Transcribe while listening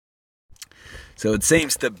So it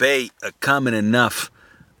seems to be a common enough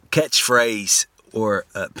catchphrase or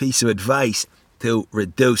a piece of advice to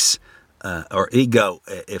reduce our ego,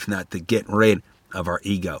 if not to get rid of our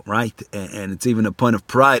ego, right? And it's even a point of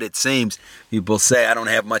pride, it seems. People say, I don't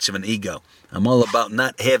have much of an ego. I'm all about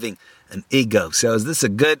not having an ego. So is this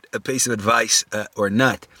a piece of advice or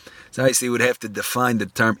not? So obviously we would have to define the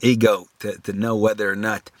term ego to know whether or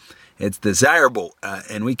not it's desirable.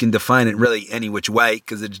 And we can define it really any which way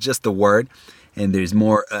because it's just a word. And there's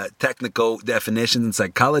more technical definitions in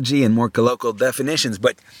psychology and more colloquial definitions.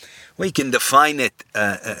 But we can define it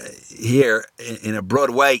here in a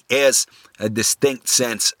broad way as a distinct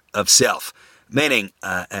sense of self. Meaning,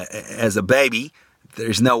 as a baby,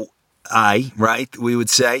 there's no I, right? We would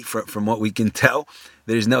say, from what we can tell,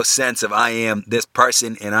 there's no sense of I am this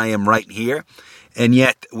person and I am right here. And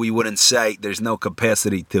yet we wouldn't say there's no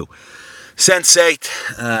capacity to sensate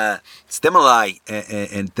stimuli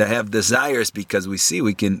and to have desires, because we see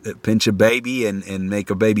we can pinch a baby and make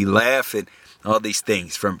a baby laugh and all these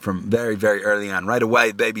things from very, very early on. Right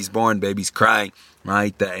away, baby's born, baby's crying,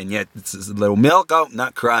 right? And yet it's a little milk,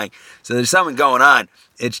 not crying. So there's something going on.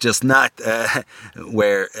 It's just not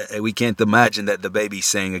where we can't imagine that the baby's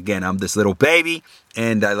saying, again, I'm this little baby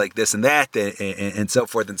and I like this and that and so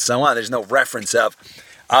forth and so on. There's no reference of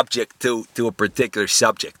object to a particular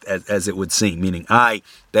subject, as it would seem, meaning I,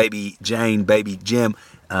 baby Jane, baby Jim,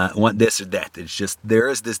 want this or that. It's just there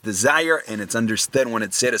is this desire and it's understood when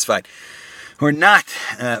it's satisfied or not.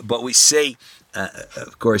 But we see,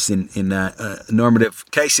 of course, in normative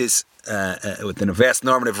cases, within a vast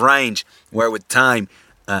normative range, where with time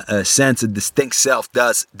a sense of distinct self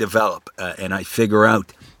does develop. And I figure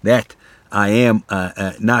out that I am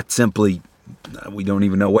not simply, we don't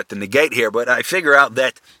even know what to negate here, but I figure out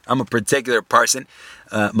that I'm a particular person.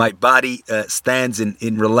 My body stands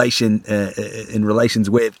in relations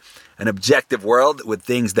with an objective world, with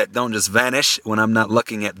things that don't just vanish when I'm not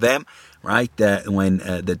looking at them, right? When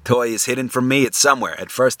the toy is hidden from me, it's somewhere.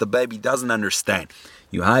 At first, the baby doesn't understand.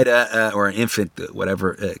 You hide or an infant,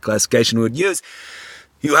 whatever classification we would use,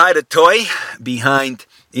 you hide a toy behind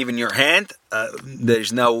even your hand.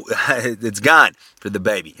 There's no, it's gone for the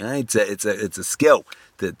baby. Right? It's a skill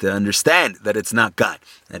to understand that it's not gone.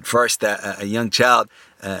 At first, a young child,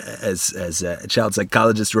 as a child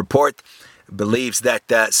psychologist report, believes that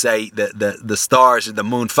say the stars or the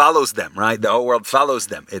moon follows them, right? The whole world follows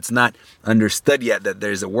them. It's not understood yet that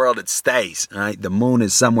there's a world that stays, right? The moon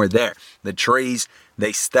is somewhere there. The trees,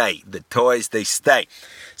 they stay. The toys, they stay.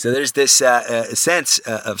 So there's this sense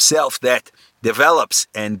of self that develops,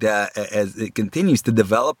 and as it continues to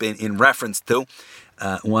develop in reference to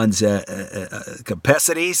one's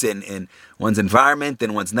capacities and one's environment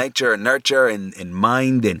and one's nature and nurture and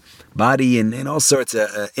mind and body and all sorts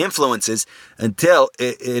of influences, until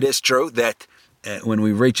it is true that when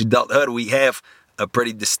we reach adulthood, we have a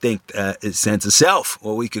pretty distinct sense of self,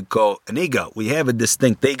 what we could call an ego. We have a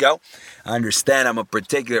distinct ego. I understand I'm a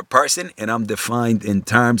particular person, and I'm defined in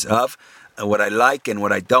terms of what I like and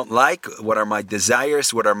what I don't like, what are my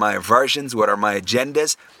desires, what are my aversions, what are my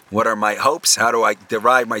agendas, what are my hopes, how do I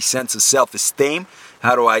derive my sense of self-esteem,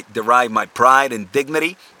 how do I derive my pride and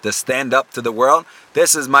dignity to stand up to the world.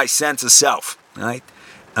 This is my sense of self, right?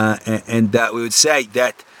 And we would say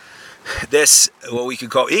that this, what we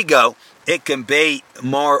could call ego, it can be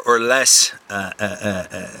more or less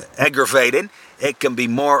aggravated. It can be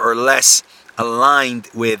more or less aligned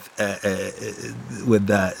with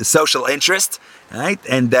social interest, right?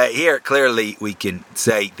 And here clearly we can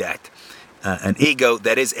say that an ego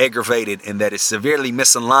that is aggravated and that is severely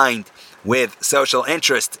misaligned with social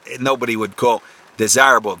interest, nobody would call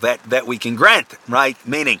desirable. That we can grant, right?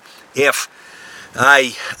 Meaning, if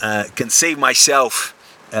I conceive myself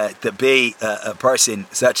to be a person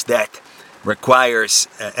such that requires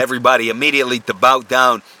everybody immediately to bow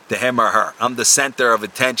down to him or her, I'm the center of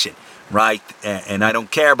attention, right? And I don't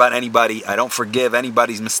care about anybody. I don't forgive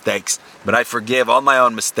anybody's mistakes, but I forgive all my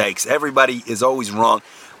own mistakes. Everybody is always wrong,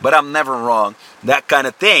 but I'm never wrong. That kind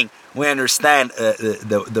of thing. We understand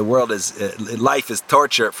the world is, life is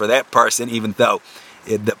torture for that person, even though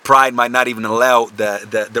the pride might not even allow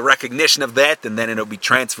the recognition of that, and then it'll be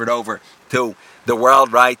transferred over to the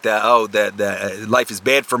world, right? The life is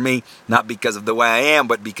bad for me, not because of the way I am,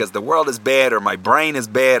 but because the world is bad, or my brain is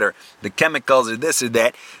bad, or the chemicals, or this or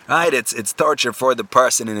that, right? It's torture for the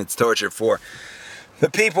person, and it's torture for the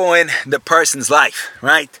people in the person's life,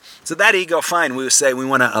 right? So that ego, fine. We would say we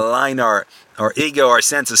want to align our ego, our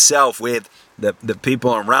sense of self, with the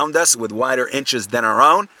people around us, with wider interests than our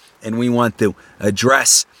own, and we want to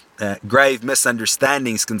address grave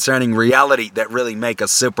misunderstandings concerning reality that really make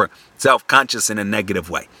us super self-conscious in a negative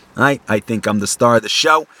way. Right? I think I'm the star of the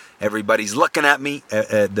show. Everybody's looking at me.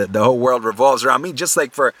 The whole world revolves around me. Just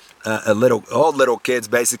like for all little kids,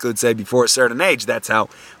 basically would say before a certain age, that's how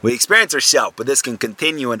we experience ourselves. But this can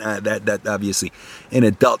continue, and that obviously in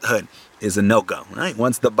adulthood is a no-go, right?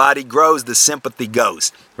 Once the body grows, the sympathy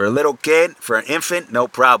goes. For a little kid, for an infant, no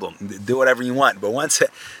problem. Do whatever you want. But once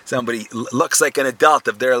somebody looks like an adult,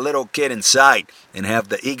 if they're a little kid inside and have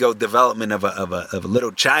the ego development of a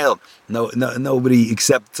little child, nobody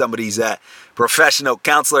except somebody's professional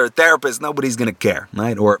counselor or therapist, nobody's going to care,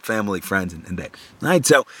 right? Or family, friends, and that, right?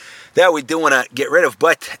 So that we do want to get rid of.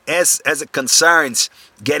 But as it concerns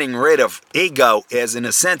getting rid of ego as in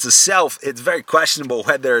a sense of self, it's very questionable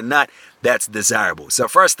whether or not that's desirable. So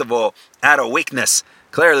first of all, out of weakness,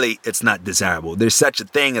 clearly it's not desirable. There's such a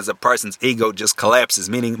thing as a person's ego just collapses,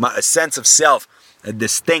 meaning a sense of self, a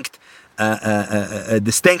distinct a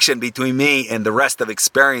distinction between me and the rest of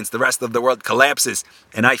experience, the rest of the world collapses,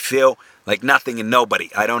 and I feel like nothing and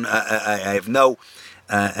nobody. I have no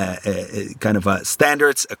kind of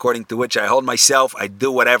standards according to which I hold myself. I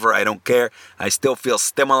do whatever. I don't care. I still feel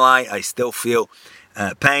stimuli. I still feel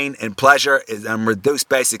pain and pleasure. I'm reduced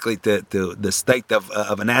basically to the state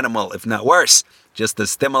of an animal, if not worse. Just a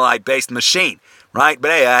stimuli-based machine, right?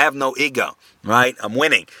 But hey, I have no ego, right? I'm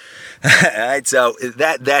winning. Right? So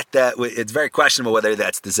that it's very questionable whether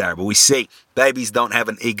that's desirable. We see babies don't have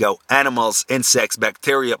an ego. Animals, insects,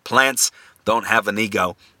 bacteria, plants don't have an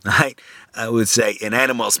ego, right? I would say in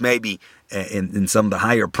animals, maybe in some of the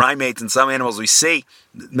higher primates, in some animals we see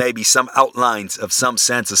maybe some outlines of some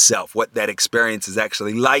sense of self. What that experience is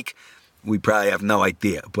actually like, we probably have no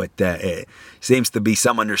idea. But it seems to be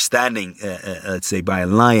some understanding, let's say by a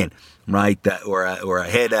lion, right, or a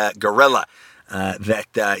head gorilla, that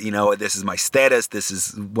this is my status, this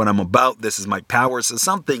is what I'm about, this is my power. So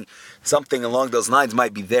something along those lines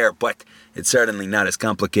might be there, but it's certainly not as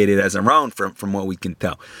complicated as our own from what we can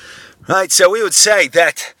tell. Right, so we would say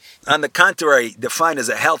that, on the contrary, defined as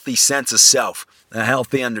a healthy sense of self, a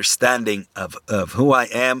healthy understanding of who I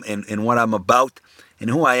am and what I'm about. And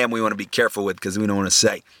who I am, we want to be careful with, because we don't want to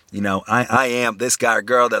say, I am this guy or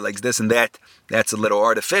girl that likes this and that. That's a little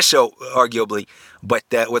artificial, arguably. But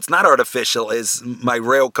what's not artificial is my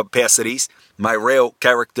real capacities, my real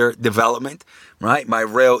character development, right? My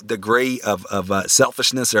real degree of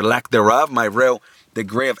selfishness or lack thereof, my real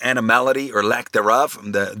degree of animality or lack thereof,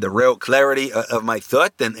 the real clarity of my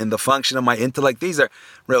thought and the function of my intellect. These are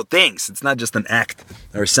real things. It's not just an act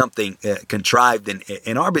or something contrived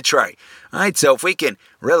and arbitrary. All right, so if we can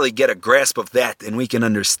really get a grasp of that and we can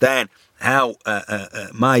understand how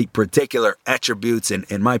my particular attributes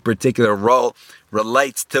and my particular role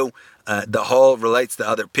relates to the whole, relates to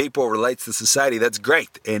other people, relates to society, that's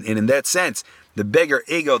great. And in that sense, the bigger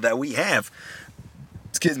ego that we have,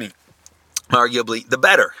 arguably the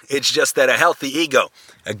better. It's just that a healthy ego,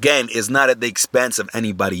 again, is not at the expense of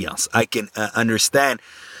anybody else. I can understand,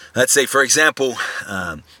 let's say, for example,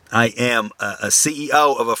 I am a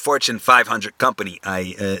CEO of a Fortune 500 company.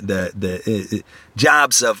 The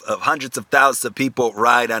jobs of hundreds of thousands of people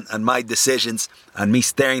ride on my decisions, on me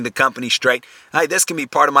steering the company straight. This can be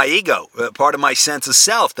part of my ego, part of my sense of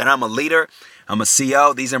self, that I'm a leader, I'm a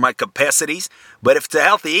CEO, these are my capacities. But if it's a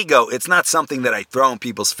healthy ego, it's not something that I throw in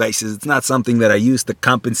people's faces. It's not something that I use to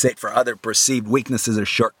compensate for other perceived weaknesses or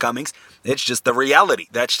shortcomings. It's just the reality.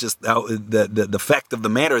 That's just how the fact of the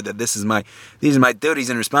matter, that these are my duties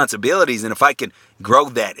and responsibilities. And if I can grow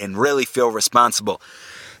that and really feel responsible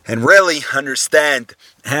and really understand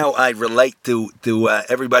how I relate to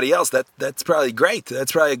everybody else, that's probably great.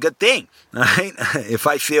 That's probably a good thing, right? If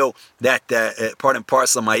I feel that part and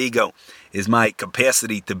parcel of my ego is my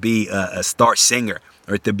capacity to be a star singer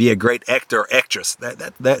or to be a great actor or actress,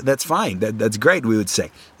 that's fine. That's great, we would say.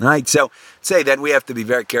 All right, so say that we have to be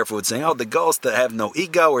very careful with saying, the goal is to have no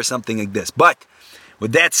ego or something like this. But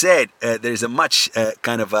with that said, there's a much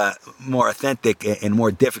kind of more authentic and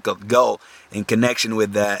more difficult goal in connection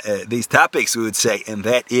with these topics, we would say, and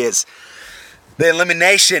that is the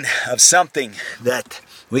elimination of something that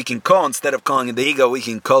we can call, instead of calling it the ego, we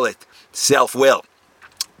can call it self-will.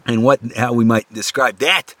 And how we might describe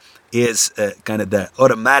that is kind of the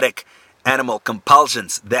automatic animal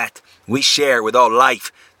compulsions that we share with all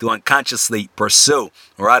life to unconsciously pursue,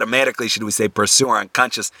 or automatically, should we say, pursue our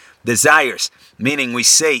unconscious desires. Meaning we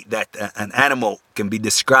say that an animal can be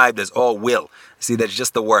described as all will. See, that's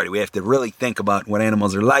just the word. We have to really think about what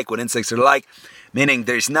animals are like, what insects are like. meaning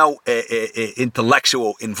there's no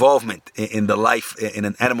intellectual involvement in the life, in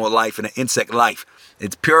an animal life, in an insect life.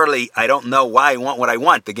 It's purely, I don't know why I want what I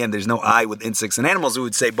want. Again, there's no I with insects and animals, we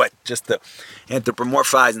would say, but just to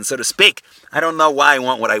anthropomorphize and so to speak, I don't know why I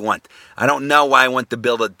want what I want. I don't know why I want to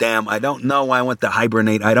build a dam. I don't know why I want to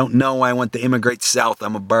hibernate. I don't know why I want to immigrate south.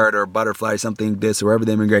 I'm a bird or a butterfly or something like this, or wherever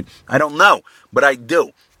they immigrate. I don't know, but I do.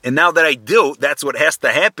 And now that I do, that's what has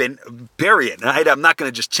to happen, period. Right? I'm not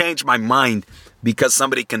going to just change my mind because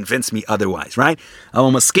somebody convinced me otherwise, right? I'm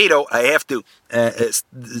a mosquito. I have to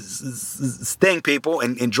sting people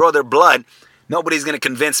and draw their blood. Nobody's going to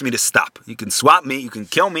convince me to stop. You can swap me, you can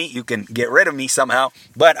kill me, you can get rid of me somehow,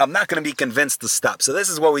 but I'm not going to be convinced to stop. So this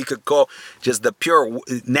is what we could call just the pure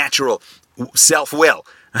natural self-will.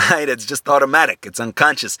 Right? It's just automatic. It's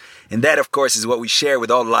unconscious. And that, of course, is what we share with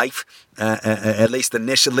all life, at least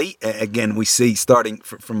initially. Again, we see starting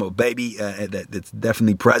from a baby that's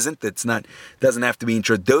definitely present. Doesn't have to be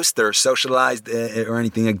introduced or socialized or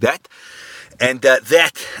anything like that. And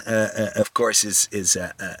that, of course, is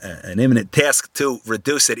an imminent task to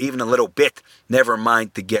reduce it even a little bit, never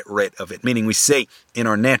mind to get rid of it. Meaning we see in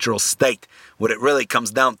our natural state, what it really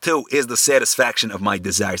comes down to is the satisfaction of my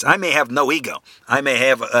desires. I may have no ego. I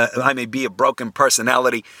may be a broken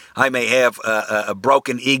personality. I may have a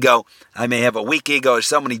broken ego. I may have a weak ego. There's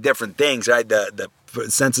so many different things, right? The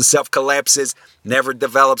sense of self collapses, never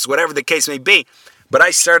develops, whatever the case may be. But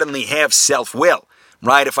I certainly have self-will.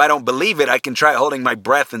 Right? If I don't believe it, I can try holding my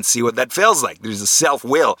breath and see what that feels like. There's a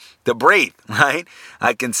self-will to breathe, right?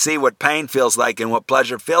 I can see what pain feels like and what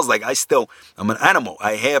pleasure feels like. I'm an animal.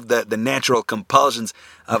 I have the natural compulsions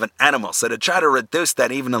of an animal. So to try to reduce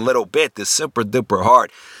that even a little bit is super duper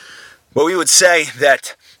hard. But we would say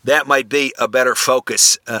that might be a better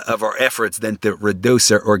focus of our efforts than to reduce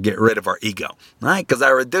or get rid of our ego, right? Because I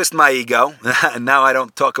reduced my ego, and now I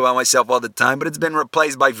don't talk about myself all the time, but it's been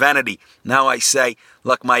replaced by vanity. Now I say,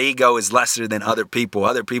 look, my ego is lesser than other people.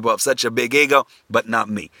 Other people have such a big ego, but not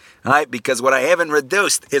me, right? Because what I haven't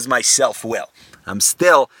reduced is my self-will. I'm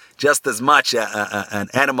still just as much an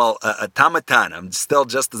animal automaton. I'm still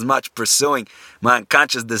just as much pursuing my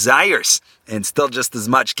unconscious desires and still just as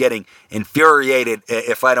much getting infuriated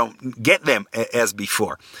if I don't get them as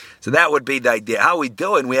before. So that would be the idea. How we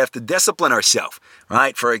do it, we have to discipline ourselves,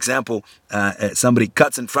 right? For example, somebody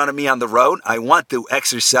cuts in front of me on the road. I want to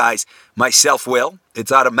exercise my self-will.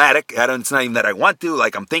 It's automatic. It's not even that I want to,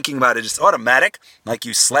 like I'm thinking about it. It's automatic, like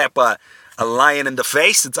you slap a lion in the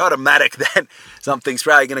face. It's automatic that something's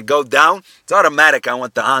probably going to go down. It's automatic. I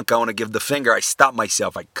want the honk. I want to give the finger. I stop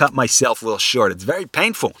myself. I cut myself real short. It's very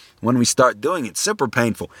painful when we start doing it. Super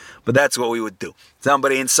painful. But that's what we would do.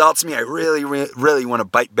 Somebody insults me. I really, really want to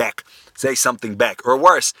bite back, say something back, or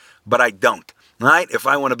worse, but I don't. Right? If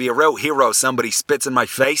I want to be a real hero, somebody spits in my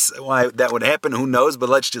face. Why that would happen, who knows? But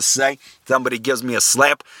let's just say somebody gives me a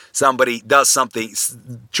slap, somebody does something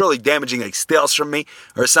truly damaging, like steals from me,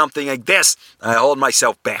 or something like this. I hold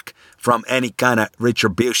myself back from any kind of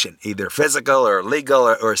retribution, either physical or legal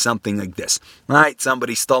or something like this. Right?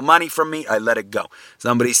 Somebody stole money from me, I let it go.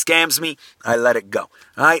 Somebody scams me, I let it go.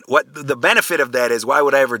 Right? What the benefit of that is, why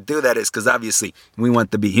would I ever do that, is because obviously we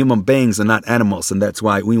want to be human beings and not animals, and that's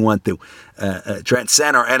why we want to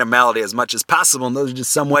transcend our animality as much as possible, and those are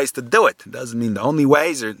just some ways to do it. It doesn't mean the only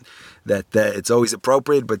ways or that it's always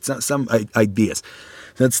appropriate, but some ideas.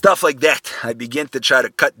 So it's stuff like that. I begin to try to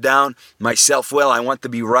cut down my self-will. I want to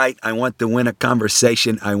be right. I want to win a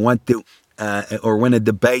conversation. I want to or win a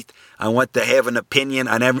debate. I want to have an opinion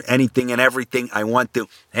on anything and everything. I want to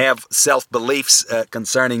have self-beliefs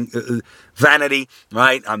concerning vanity,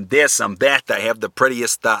 right? I'm this, I'm that. I have the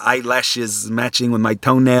prettiest eyelashes matching with my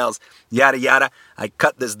toenails, yada, yada. I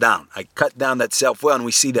cut this down. I cut down that self-will, and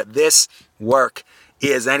we see that this work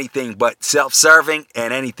is anything but self-serving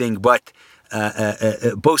and anything but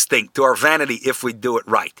boasting to our vanity if we do it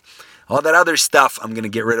right. All that other stuff, I'm going to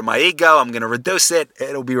get rid of my ego. I'm going to reduce it.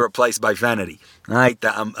 It'll be replaced by vanity. Right?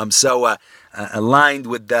 I'm so aligned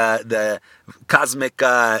with the cosmic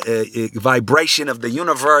vibration of the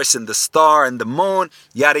universe and the star and the moon,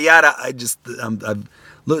 yada yada. I'm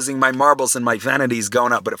losing my marbles and my vanity is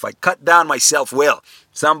going up. But if I cut down my self-will,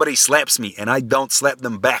 somebody slaps me and I don't slap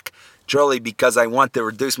them back, truly because I want to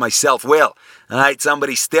reduce my self-will. All right,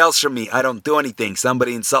 somebody steals from me, I don't do anything.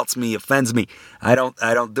 Somebody insults me, offends me, I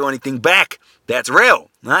don't do anything back. That's real,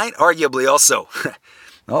 right? Arguably,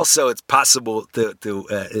 also it's possible to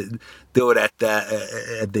do it at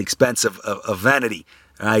the expense of vanity.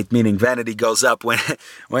 Right, meaning vanity goes up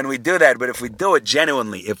when we do that. But if we do it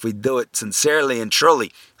genuinely, if we do it sincerely and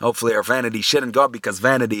truly, hopefully our vanity shouldn't go up, because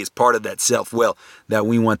vanity is part of that self-will that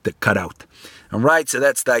we want to cut out. All right, so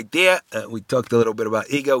that's the idea. We talked a little bit about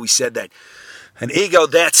ego. We said that an ego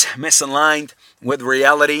that's misaligned with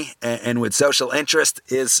reality and with social interest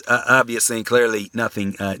is obviously and clearly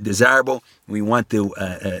nothing desirable. We want to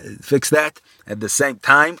fix that. At the same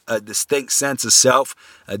time, a distinct sense of self,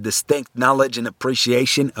 a distinct knowledge and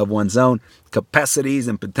appreciation of one's own capacities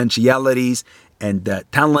and potentialities and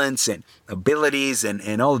talents and abilities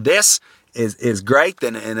and all of this is great,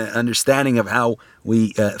 and an understanding of how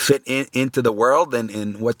we fit into the world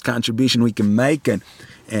and what contribution we can make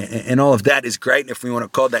and all of that is great. And if we want to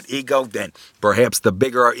call that ego, then perhaps the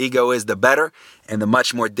bigger our ego is, the better. And the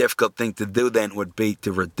much more difficult thing to do then would be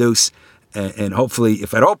to reduce and hopefully,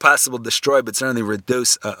 if at all possible, destroy, but certainly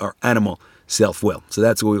reduce our animal self-will. So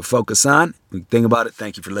that's what we'll focus on. We think about it.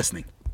 Thank you for listening.